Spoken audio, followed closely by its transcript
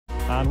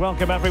And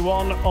welcome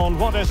everyone on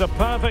what is a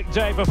perfect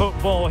day for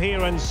football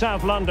here in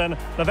South London.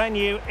 The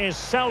venue is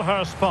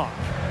Selhurst Park.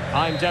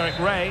 I'm Derek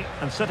Ray,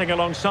 and sitting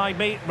alongside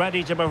me,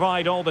 ready to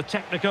provide all the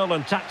technical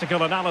and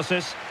tactical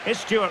analysis, is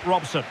Stuart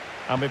Robson.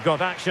 And we've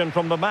got action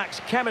from the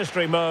Max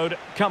Chemistry mode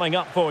coming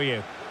up for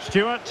you.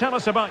 Stuart, tell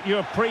us about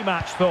your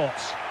pre-match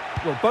thoughts.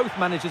 Well, both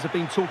managers have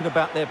been talking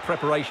about their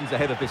preparations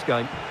ahead of this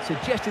game,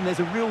 suggesting there's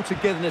a real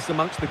togetherness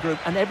amongst the group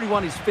and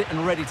everyone is fit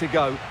and ready to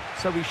go.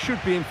 So we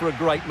should be in for a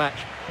great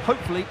match.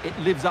 Hopefully it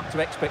lives up to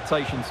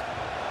expectations.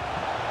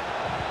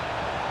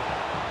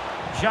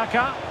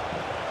 Xhaka.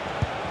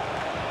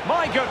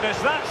 My goodness,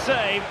 that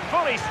save.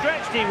 Fully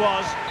stretched he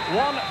was.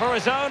 One for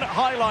his own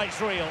highlights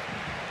reel.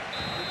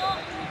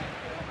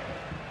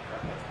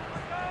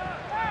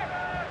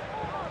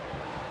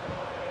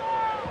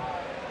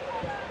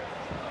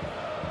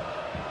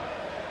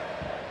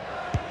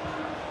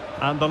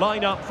 And the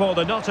lineup for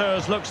the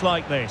Nutters looks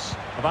like this.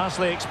 A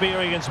vastly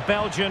experienced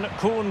Belgian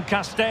Koen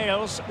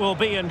Casteels will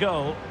be in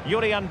goal.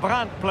 Julian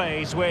Brandt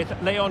plays with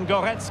Leon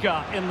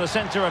Goretzka in the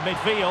centre of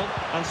midfield.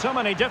 And so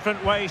many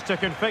different ways to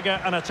configure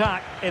an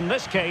attack. In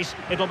this case,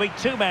 it'll be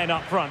two men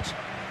up front.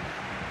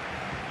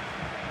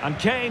 And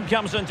Kane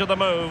comes into the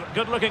move.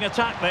 Good-looking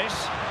attack,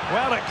 this.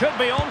 Well, it could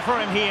be on for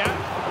him here.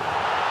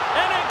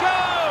 In it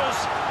goes!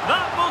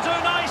 That will do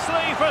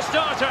nicely for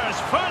starters.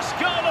 First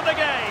goal of the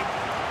game.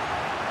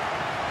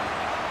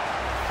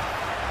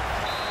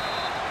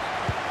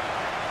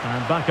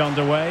 And back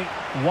underway,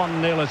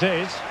 1-0 it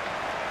is.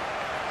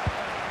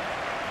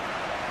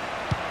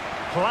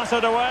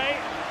 Clattered away.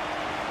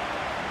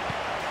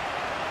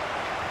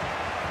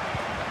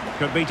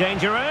 Could be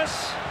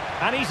dangerous.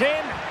 And he's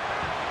in.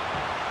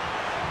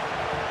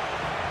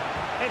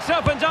 It's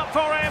opened up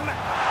for him.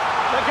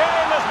 The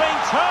game has been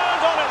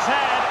turned on its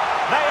head.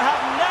 They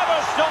have never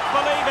stopped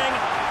believing,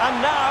 and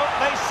now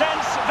they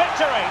sense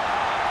victory.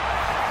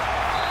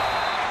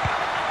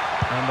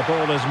 And the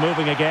ball is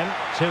moving again.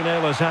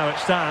 2-0 is how it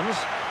stands.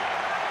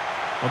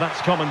 Well,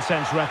 that's common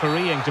sense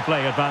refereeing to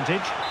play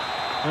advantage.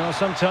 Well,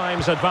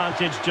 sometimes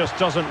advantage just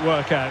doesn't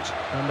work out.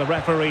 And the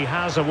referee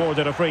has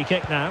awarded a free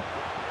kick now.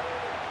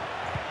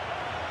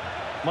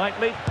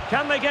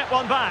 Can they get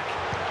one back?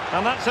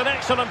 And that's an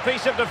excellent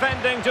piece of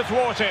defending to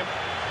thwart him.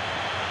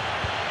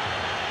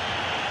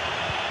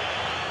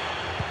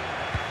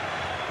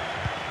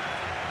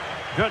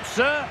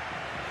 Götze.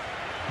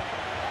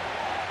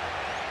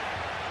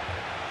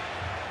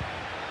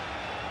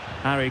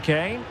 Harry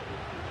Kane.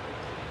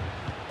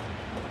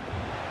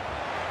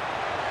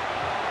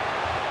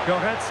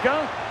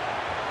 Goretzka.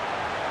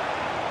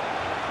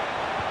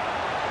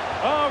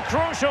 Oh,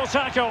 crucial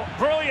tackle.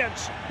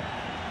 Brilliant.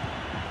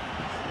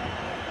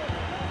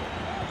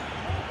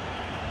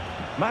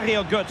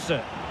 Mario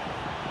Götze.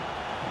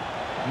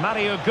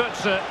 Mario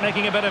Götze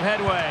making a bit of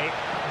headway.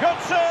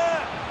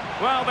 Götze!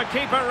 Well, the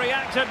keeper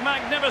reacted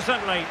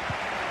magnificently.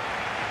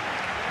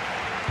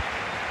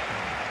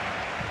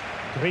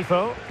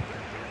 Grifo.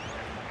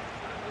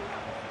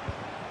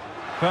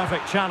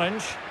 Perfect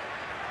challenge.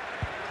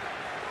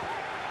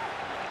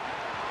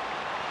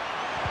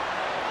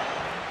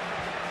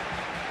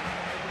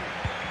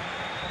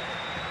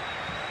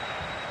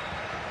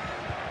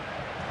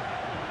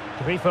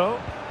 Grifo.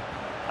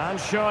 And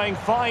showing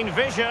fine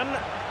vision.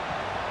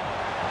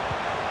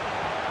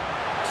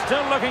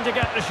 Still looking to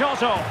get the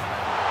shot off.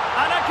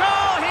 And a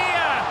goal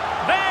here!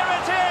 There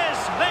it is!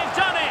 They've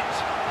done it!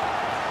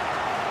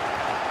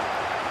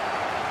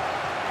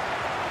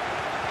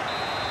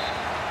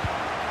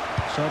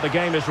 So the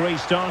game is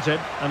restarted,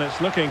 and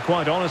it's looking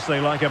quite honestly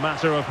like a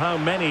matter of how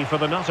many for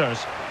the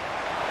Nutters.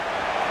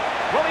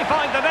 Will he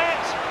find the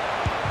net?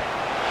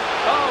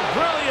 Oh,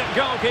 brilliant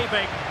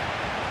goalkeeping.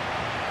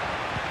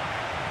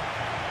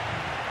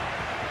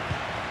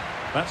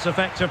 That's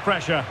effective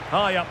pressure,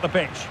 high up the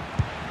pitch.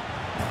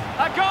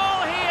 A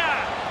goal here,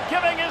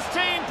 giving his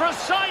team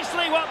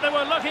precisely what they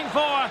were looking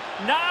for.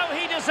 Now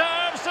he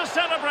deserves to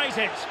celebrate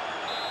it.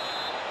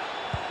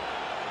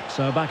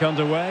 So back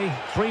underway,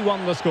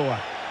 3-1 the score.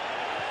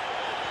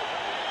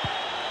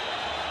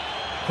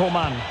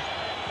 Coman.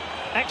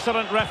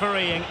 Excellent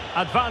refereeing,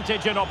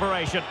 advantage in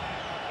operation.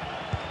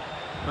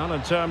 Well,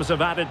 in terms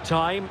of added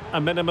time, a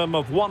minimum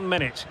of 1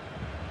 minute.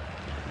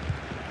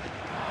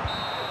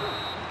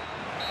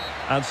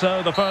 And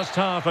so the first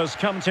half has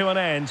come to an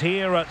end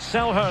here at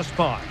Selhurst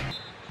Park.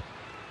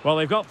 Well,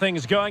 they've got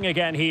things going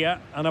again here,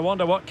 and I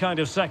wonder what kind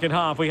of second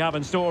half we have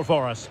in store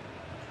for us.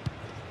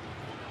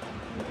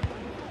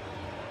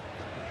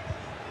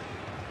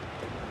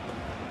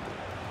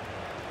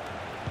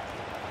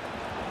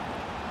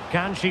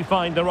 Can she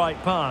find the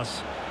right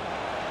pass?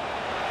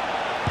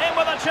 In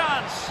with a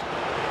chance.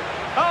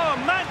 Oh,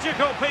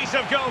 magical piece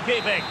of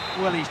goalkeeping.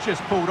 Well, he's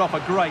just pulled off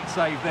a great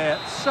save there.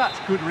 Such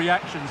good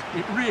reactions.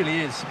 It really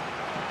is.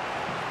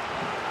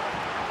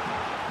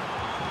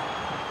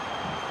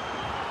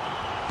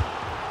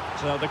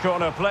 So the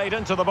corner played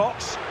into the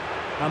box.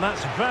 And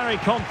that's very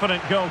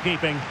confident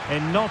goalkeeping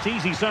in not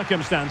easy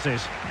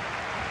circumstances.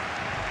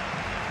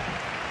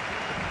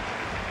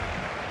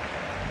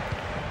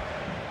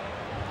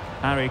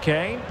 Harry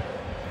Kane.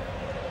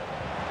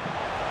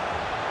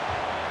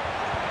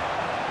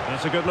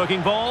 It's a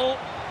good-looking ball.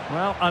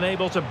 Well,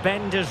 unable to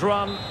bend his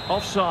run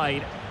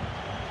offside.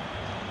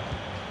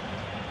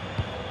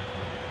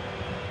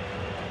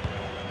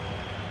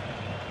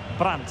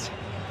 Brandt.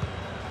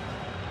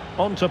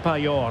 On to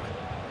Payor.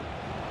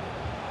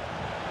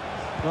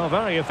 Well,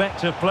 very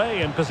effective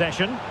play in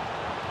possession.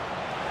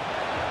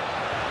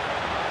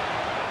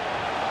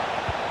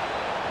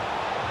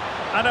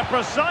 And a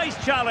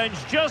precise challenge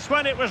just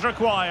when it was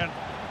required.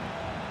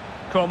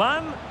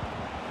 Coman.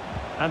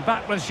 And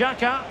back with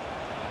Xhaka.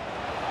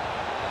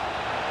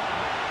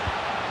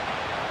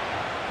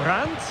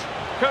 Brandt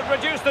could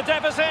reduce the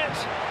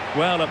deficit.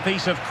 Well, a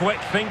piece of quick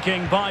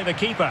thinking by the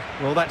keeper.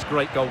 Well, that's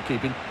great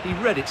goalkeeping. He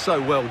read it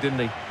so well, didn't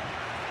he?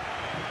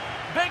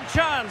 Big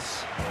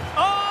chance.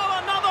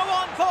 Oh, another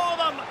one for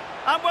them.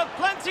 And with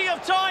plenty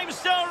of time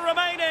still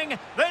remaining,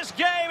 this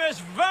game is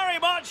very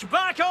much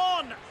back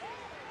on.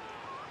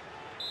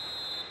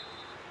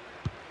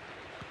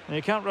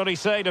 You can't really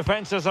say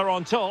defences are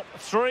on top.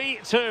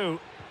 3-2.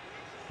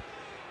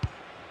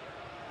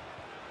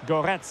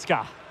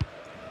 Goretzka.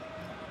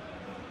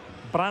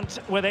 Brandt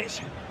with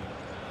it.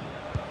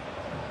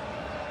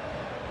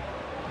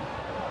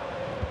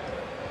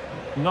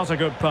 Not a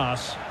good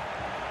pass.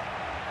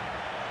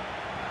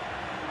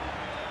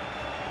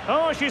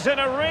 Oh, she's in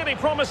a really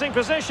promising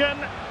position.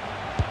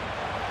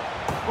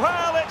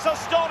 Well, it's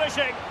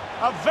astonishing.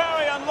 A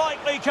very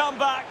unlikely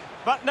comeback.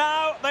 But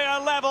now they are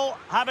level,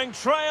 having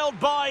trailed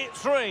by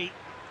 3.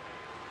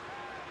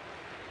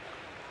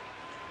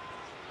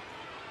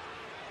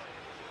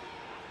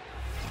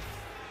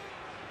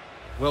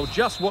 Well,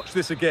 just watch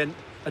this again.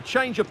 A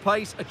change of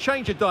pace, a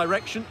change of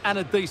direction, and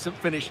a decent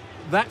finish.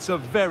 That's a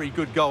very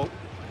good goal.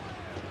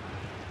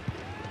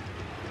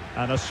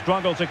 And a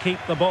struggle to keep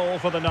the ball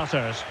for the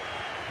Nutters.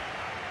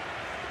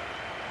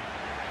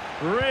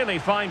 Really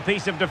fine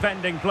piece of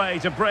defending play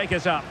to break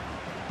us up.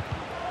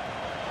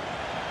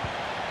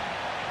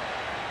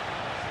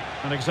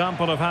 An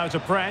example of how to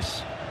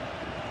press.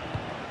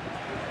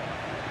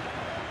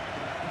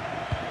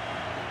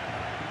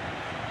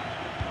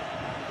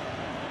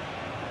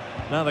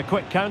 Now the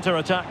quick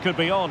counter-attack could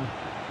be on.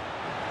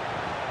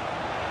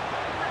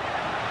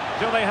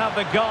 Do they have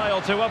the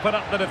guile to open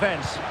up the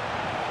defence?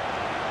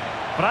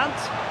 Brandt.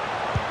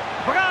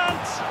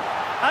 Brandt!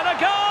 And a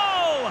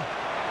goal!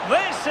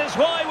 This is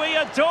why we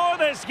adore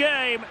this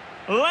game.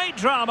 Late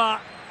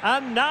drama,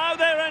 and now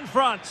they're in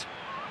front.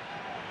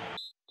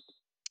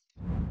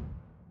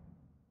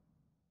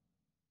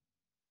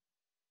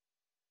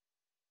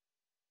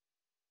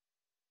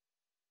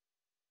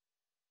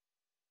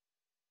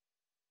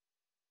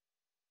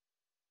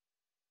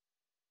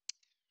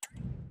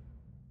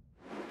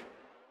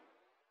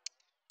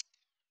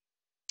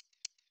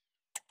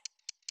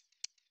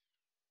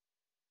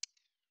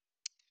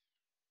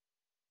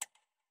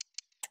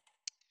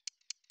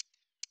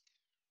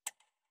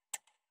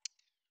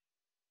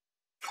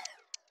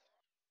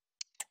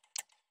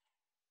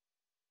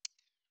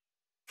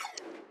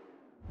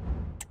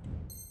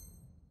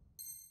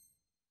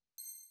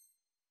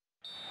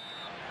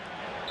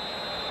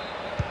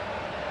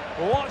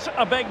 What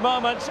a big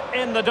moment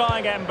in the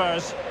dying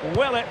embers.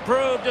 Will it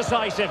prove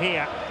decisive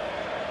here?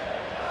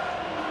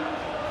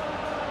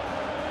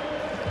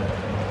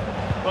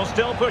 Well,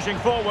 still pushing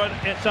forward.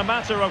 It's a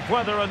matter of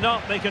whether or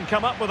not they can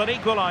come up with an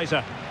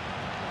equaliser.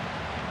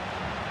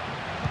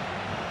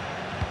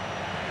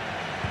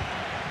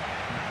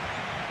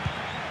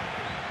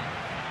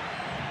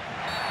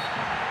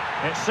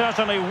 It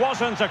certainly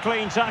wasn't a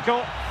clean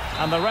tackle,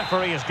 and the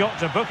referee has got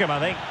to book him, I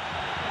think.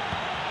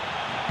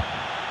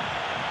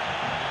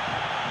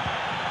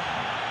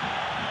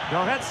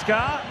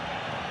 Goretzka.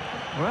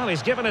 Well,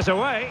 he's given us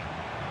away.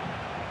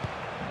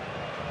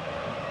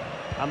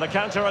 And the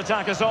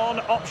counter-attack is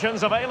on.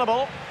 Options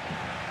available.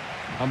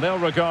 And they'll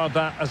regard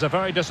that as a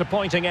very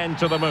disappointing end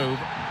to the move.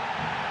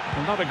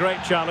 And not a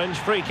great challenge.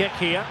 Free kick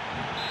here.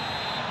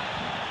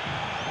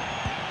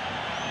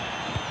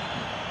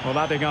 Well,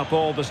 adding up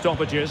all the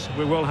stoppages,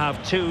 we will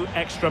have 2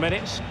 extra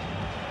minutes.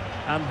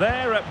 And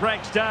there it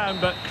breaks down,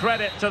 but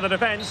credit to the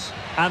defence.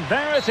 And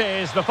there it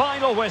is, the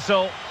final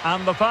whistle.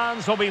 And the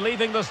fans will be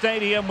leaving the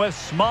stadium with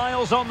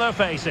smiles on their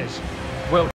faces.